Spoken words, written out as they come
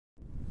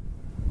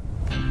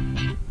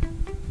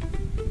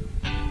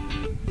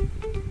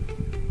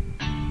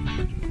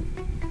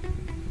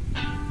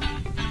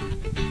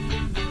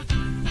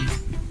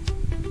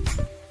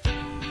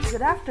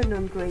Good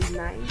afternoon, grade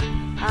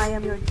 9. I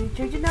am your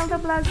teacher Ginelda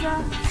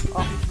Blaza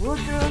of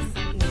Woodrose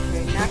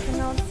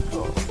International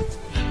School.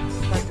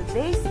 For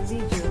today's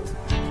video,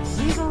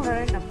 we will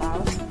learn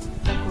about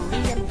the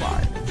Korean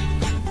War.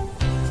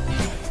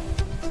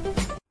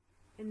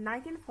 In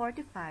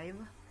 1945,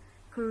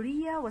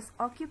 Korea was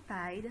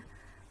occupied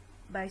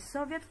by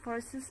Soviet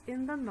forces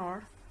in the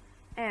north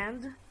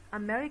and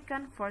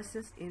American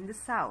forces in the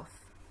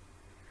south.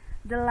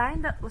 The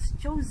line that was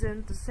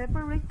chosen to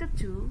separate the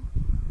two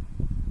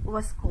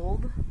was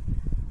called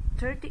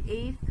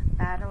 38th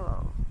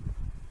Parallel.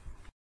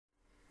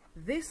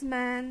 This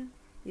man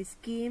is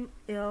Kim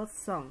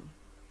Il-sung.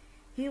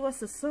 He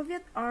was a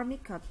Soviet army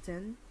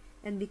captain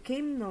and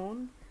became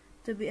known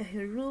to be a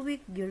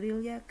heroic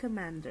guerrilla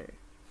commander.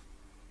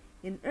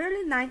 In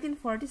early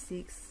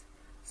 1946,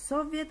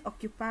 Soviet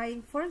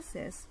occupying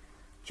forces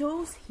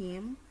chose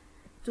him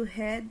to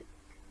head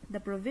the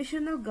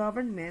provisional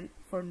government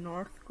for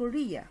North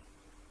Korea.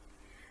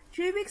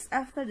 3 weeks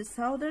after the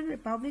Southern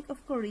Republic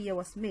of Korea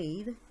was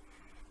made,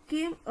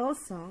 Kim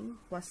Il-sung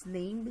was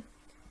named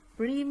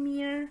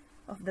Premier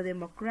of the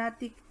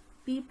Democratic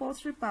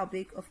People's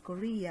Republic of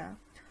Korea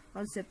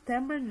on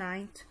September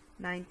 9,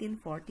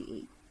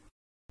 1948.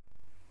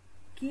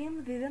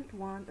 Kim didn't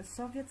want a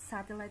Soviet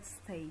satellite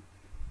state,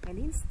 and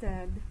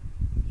instead,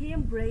 he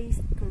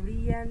embraced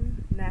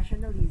Korean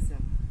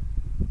nationalism.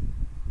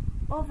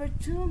 Over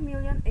 2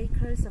 million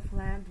acres of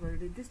land were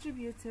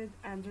redistributed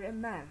under a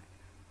month.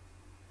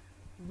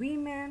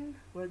 Women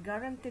were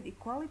guaranteed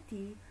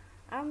equality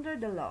under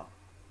the law,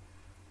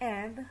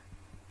 and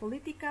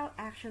political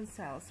action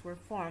cells were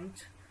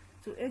formed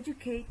to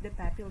educate the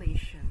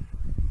population.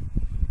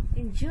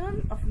 In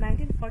June of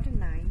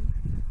 1949,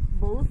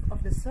 both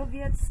of the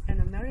Soviets and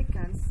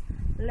Americans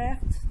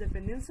left the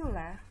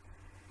peninsula.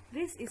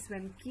 This is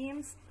when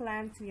Kim's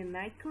plan to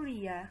unite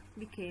Korea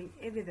became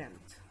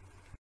evident.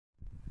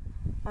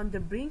 On the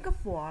brink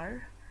of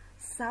war,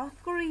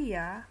 South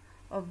Korea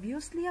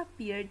obviously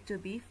appeared to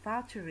be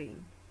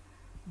faltering,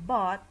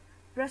 but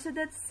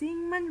President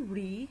Syngman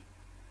Rhee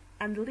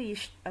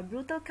unleashed a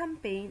brutal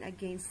campaign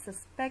against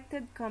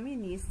suspected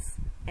communists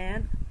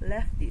and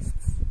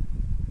leftists.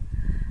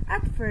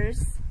 At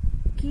first,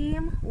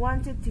 Kim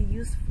wanted to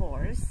use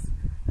force.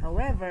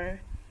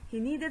 However, he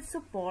needed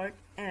support,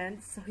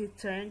 and so he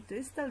turned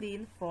to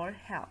Stalin for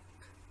help.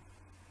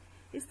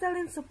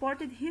 Stalin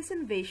supported his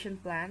invasion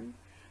plan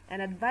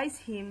and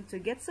advised him to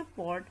get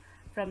support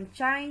from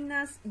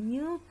China's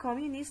new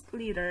communist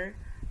leader,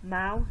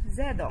 Mao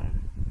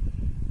Zedong.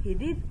 He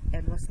did,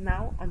 and was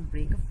now on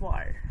brink of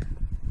war.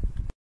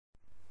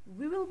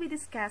 We will be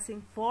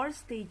discussing 4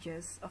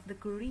 stages of the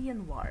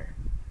Korean War.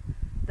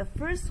 The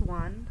first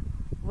one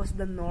was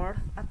the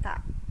North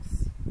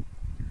attacks.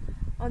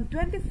 On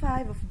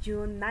 25 of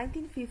June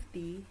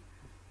 1950,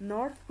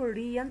 North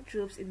Korean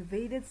troops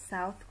invaded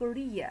South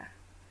Korea.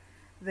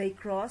 They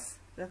crossed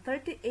the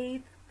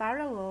 38th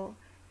parallel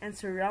and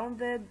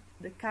surrounded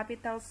the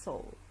capital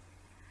Seoul.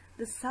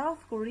 The South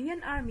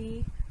Korean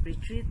army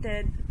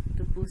retreated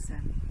to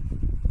Busan.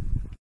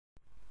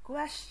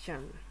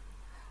 Question: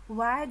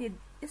 why did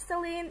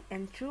Stalin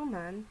and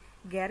Truman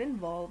get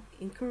involved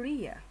in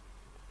Korea?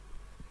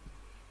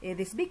 It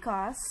is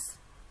because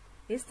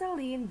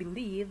Stalin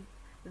believed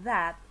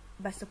that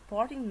by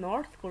supporting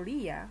North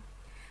Korea,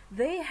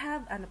 they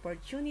have an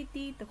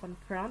opportunity to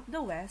confront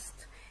the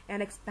West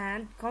and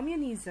expand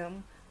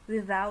communism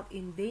without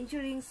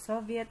endangering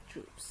Soviet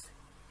troops.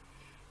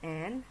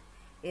 And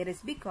it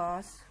is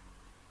because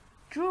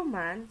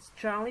Truman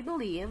strongly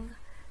believed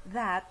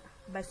that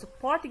by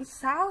supporting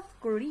South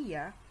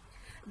Korea,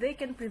 they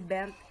can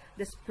prevent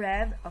the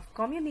spread of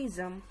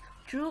communism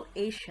through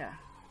Asia.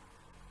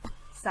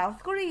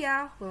 South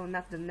Korea will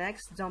not be the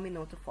next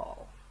domino to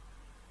fall.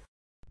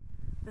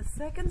 The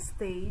second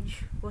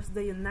stage was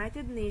the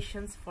United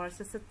Nations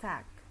forces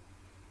attack.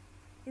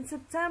 In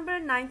September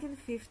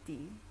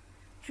 1950,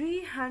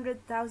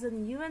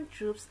 300,000 UN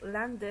troops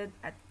landed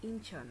at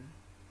Incheon.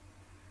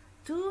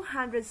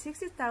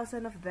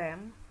 260,000 of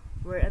them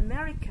were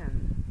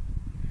American.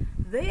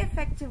 They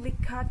effectively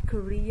cut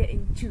Korea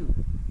in two.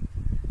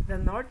 The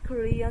North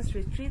Koreans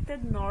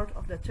retreated north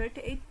of the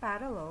 38th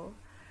parallel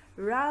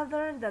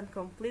rather than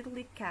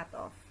completely cut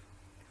off.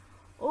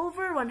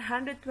 Over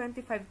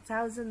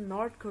 125,000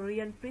 North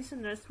Korean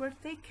prisoners were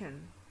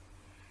taken,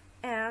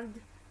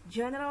 and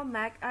General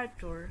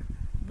MacArthur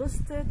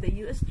boasted the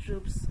US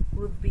troops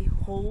would be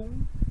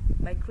home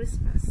by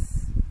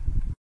Christmas.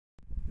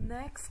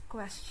 Next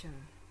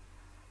question: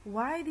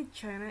 why did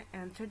China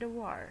enter the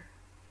war?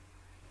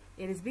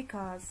 It is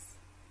because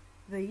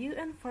the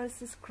UN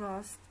forces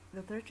crossed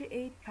the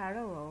 38th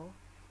parallel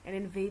and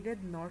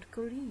invaded North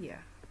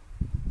Korea.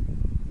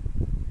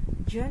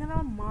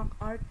 General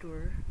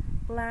MacArthur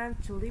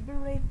planned to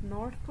liberate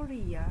North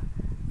Korea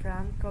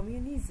from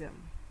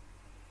communism.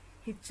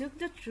 He took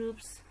the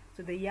troops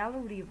to the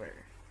Yellow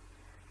River.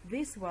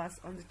 This was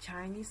on the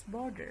Chinese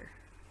border.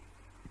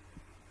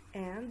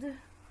 And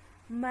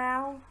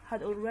Mao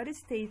had already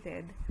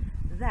stated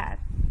that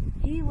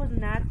he would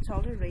not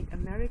tolerate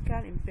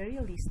American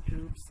imperialist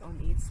troops on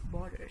its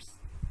borders.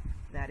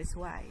 That is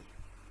why.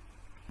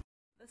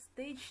 The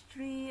stage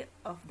 3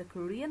 of the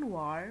Korean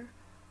War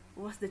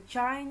was the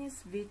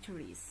Chinese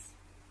victories.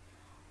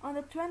 On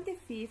the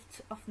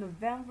 25th of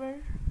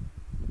November,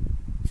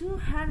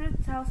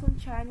 200,000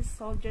 Chinese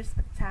soldiers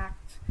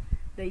attacked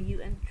the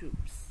UN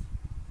troops.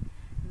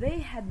 They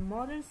had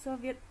modern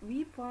Soviet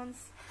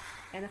weapons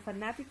and a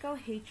fanatical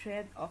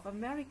hatred of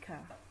America.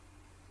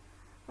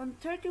 On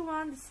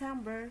 31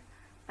 December,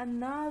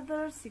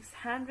 another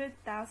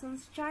 600,000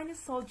 Chinese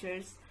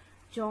soldiers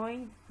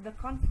joined the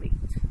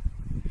conflict.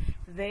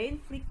 They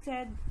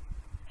inflicted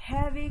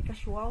heavy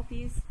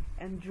casualties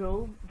and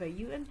drove the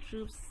UN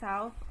troops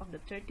south of the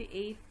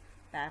 38th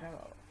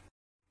parallel.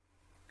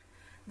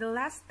 The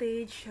last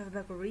stage of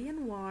the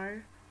Korean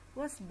War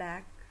was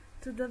back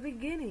to the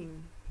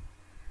beginning.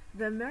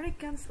 The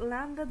Americans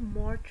landed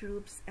more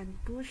troops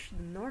and pushed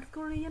the North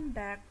Korean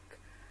back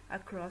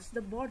across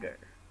the border.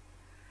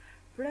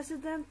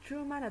 President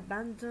Truman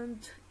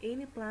abandoned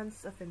any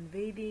plans of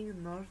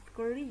invading North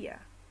Korea.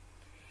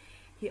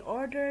 He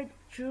ordered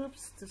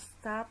troops to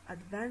stop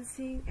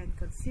advancing and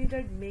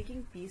considered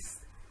making peace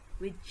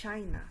with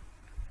China.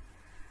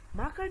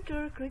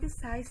 MacArthur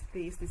criticized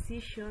this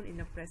decision in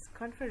a press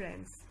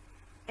conference,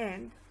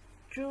 and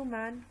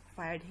Truman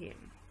fired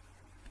him.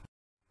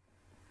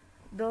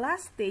 The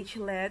last stage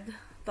led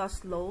to a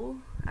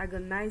slow,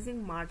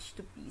 agonizing march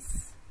to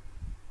peace.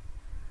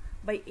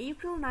 By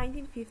April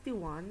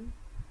 1951,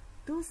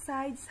 two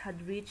sides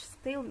had reached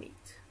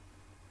stalemate.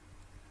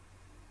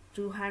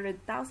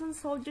 200,000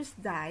 soldiers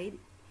died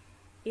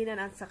in an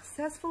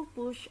unsuccessful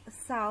push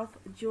south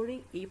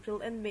during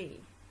April and May.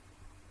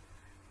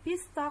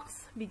 Peace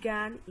talks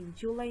began in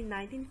July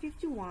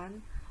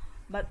 1951,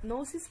 but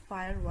no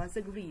ceasefire was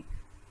agreed.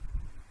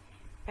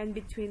 And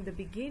between the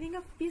beginning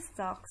of peace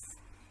talks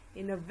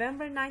in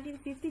November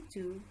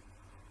 1952,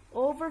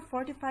 over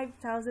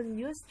 45,000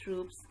 U.S.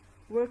 troops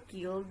were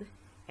killed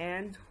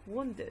and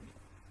wounded.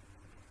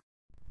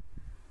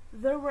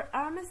 There were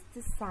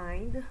armistices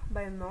signed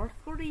by North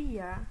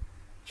Korea,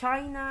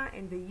 China,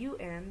 and the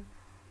UN,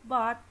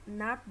 but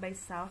not by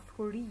South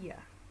Korea.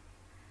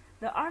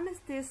 The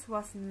armistice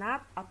was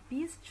not a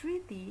peace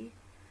treaty,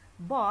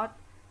 but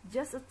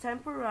just a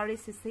temporary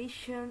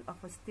cessation of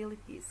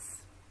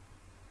hostilities.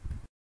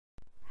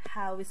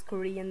 How is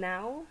Korea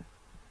now?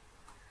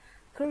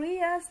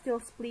 Korea still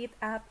split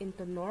up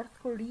into North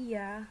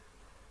Korea,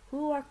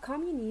 who are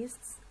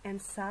communists,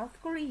 and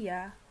South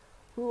Korea,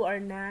 who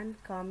are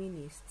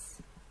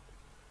non-communists.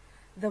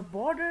 The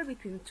border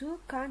between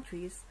two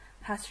countries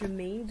has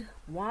remained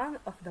one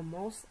of the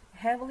most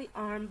heavily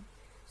armed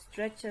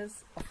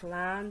stretches of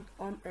land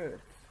on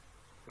Earth.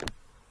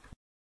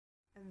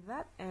 And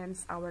that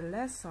ends our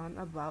lesson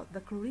about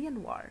the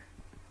Korean War.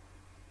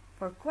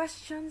 For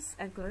questions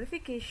and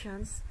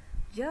clarifications,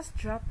 just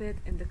drop it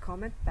in the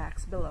comment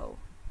box below.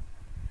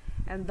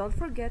 And don't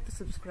forget to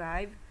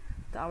subscribe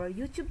to our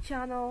YouTube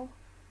channel,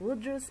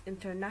 Woodrose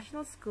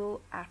International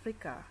School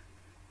Africa.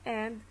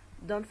 And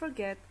don't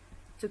forget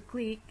to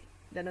click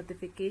the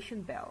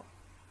notification bell.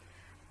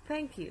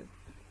 Thank you.